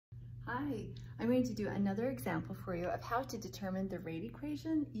Hi, I'm going to do another example for you of how to determine the rate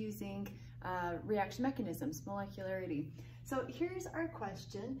equation using reaction mechanisms, molecularity. So here's our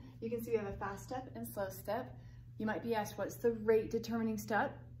question. You can see we have a fast step and slow step. You might be asked, what's the rate determining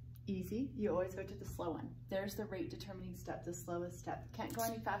step? Easy, you always go to the slow one. There's the rate determining step, the slowest step. Can't go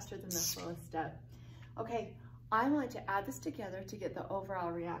any faster than the slowest step. Okay, I want to add this together to get the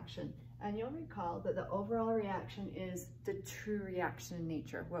overall reaction. And you'll recall that the overall reaction is the true reaction in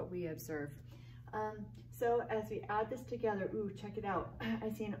nature, what we observe. So as we add this together, ooh, check it out.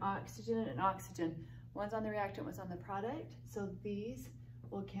 I see an oxygen and an oxygen. One's on the reactant, one's on the product. So these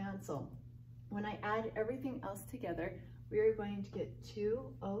will cancel. When I add everything else together, we are going to get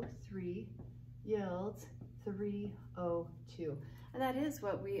 2O3 yields 3O2. And that is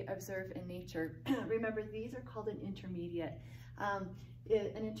what we observe in nature. Remember, these are called an intermediate.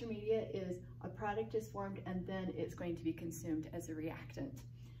 An intermediate is a product is formed and then it's going to be consumed as a reactant.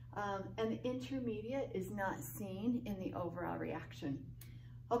 And the intermediate is not seen in the overall reaction.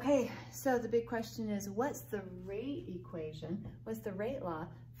 Okay, so the big question is, what's the rate equation? What's the rate law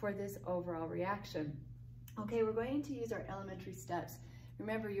for this overall reaction? Okay, we're going to use our elementary steps.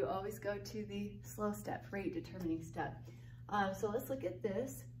 Remember, you always go to the slow step, rate determining step. So let's look at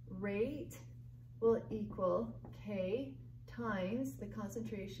this. Rate will equal K times the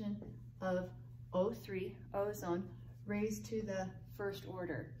concentration of O3, ozone, raised to the first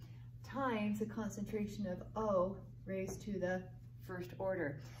order, times the concentration of O raised to the first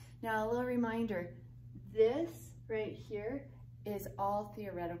order. Now, a little reminder, this right here is all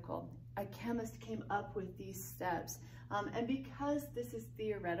theoretical. A chemist came up with these steps. And because this is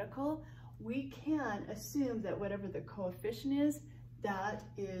theoretical, we can assume that whatever the coefficient is, that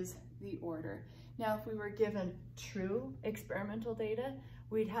is the order. Now, if we were given true experimental data,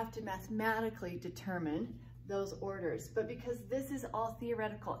 we'd have to mathematically determine those orders. But because this is all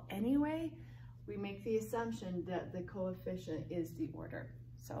theoretical anyway, we make the assumption that the coefficient is the order.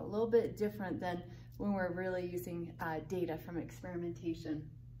 So a little bit different than when we're really using data from experimentation.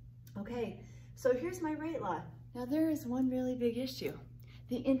 Okay, so here's my rate law. Now there is one really big issue.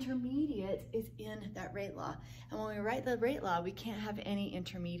 The intermediate is in that rate law. And when we write the rate law, we can't have any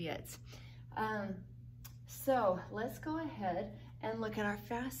intermediates. So let's go ahead and look at our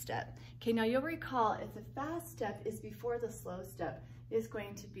fast step. Okay, now you'll recall if the fast step is before the slow step, it's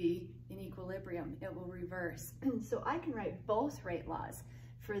going to be in equilibrium. It will reverse. So I can write both rate laws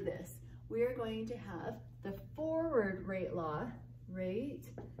for this. We are going to have the forward rate law, rate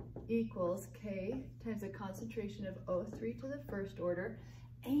equals K times the concentration of O3 to the first order,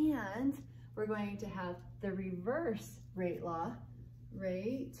 and we're going to have the reverse rate law,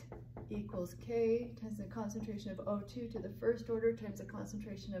 rate equals K times the concentration of O2 to the first order times the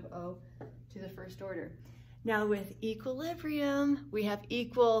concentration of O to the first order. Now with equilibrium, we have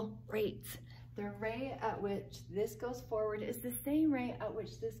equal rates. The rate at which this goes forward is the same rate at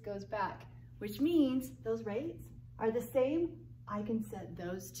which this goes back, which means those rates are the same. I can set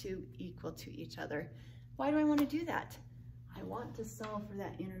those two equal to each other. Why do I want to do that? I want to solve for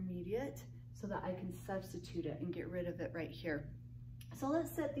that intermediate so that I can substitute it and get rid of it right here. So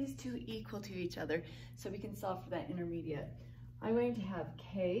let's set these two equal to each other so we can solve for that intermediate. I'm going to have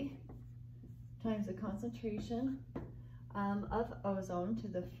K times the concentration of ozone to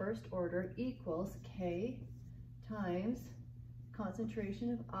the first order equals K times concentration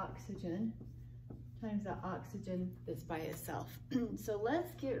of oxygen times the oxygen that's by itself. So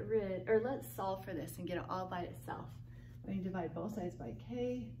let's solve for this and get it all by itself. I'm going to divide both sides by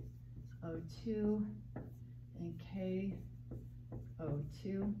K, O2, and K,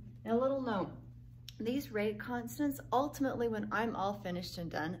 O2. Now a little note, these rate constants, ultimately when I'm all finished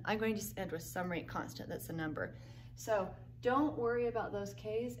and done, I'm going to end with some rate constant that's a number. So don't worry about those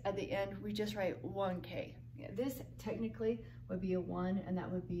K's. At the end, we just write 1K. This technically would be a 1 and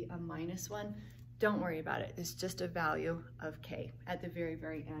that would be a -1. Don't worry about it. It's just a value of K at the very,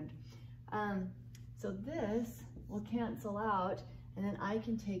 very end. So this will cancel out and then I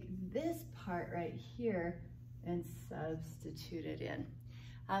can take this part right here and substitute it in.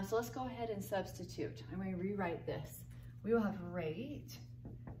 So let's go ahead and substitute. I'm going to rewrite this. We will have rate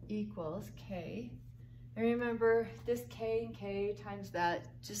equals K. And remember, this K and K times that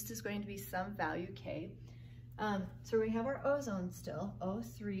just is going to be some value K. So we have our ozone still,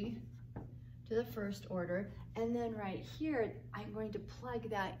 O3 to the first order. And then right here, I'm going to plug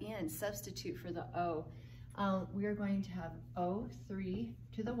that in, substitute for the O. We are going to have O3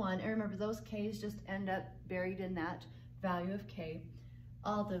 to the 1. And remember, those K's just end up buried in that value of K,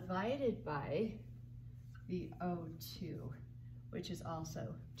 all divided by the O2, which is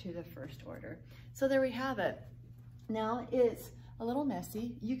also to the first order. So there we have it. Now it's a little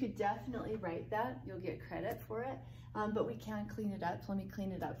messy. You could definitely write that. You'll get credit for it, but we can clean it up. So let me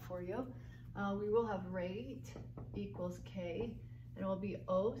clean it up for you. We will have rate equals k, and it will be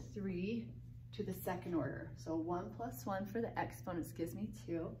O3 to the second order. So 1 plus 1 for the exponents gives me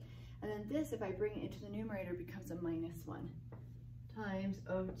 2. And then this, if I bring it into the numerator, becomes a minus 1 times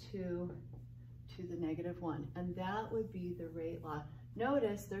O2 to the negative 1. And that would be the rate law.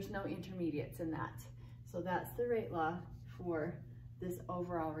 Notice there's no intermediates in that. So that's the rate law for this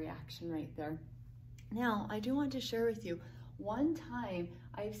overall reaction right there. Now, I do want to share with you, one time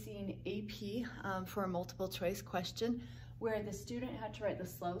I've seen AP for a multiple choice question where the student had to write the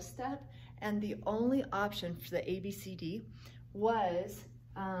slow step, and the only option for the ABCD was,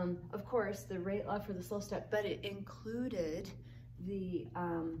 of course, the rate law for the slow step, but it included the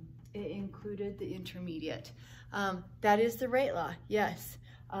intermediate. That is the rate law, yes.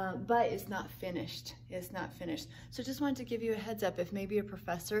 But it's not finished. It's not finished. So just wanted to give you a heads up. If maybe a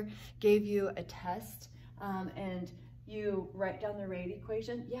professor gave you a test and you write down the rate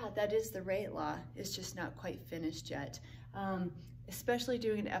equation, yeah, that is the rate law. It's just not quite finished yet. Especially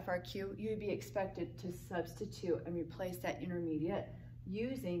doing an FRQ, you'd be expected to substitute and replace that intermediate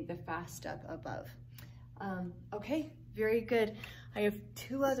using the fast step above. Okay, very good. I have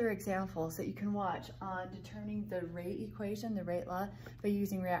 2 other examples that you can watch on determining the rate equation, the rate law, by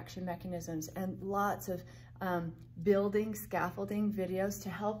using reaction mechanisms, and lots of building, scaffolding videos to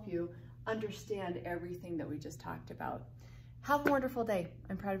help you understand everything that we just talked about. Have a wonderful day.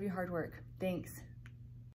 I'm proud of your hard work. Thanks.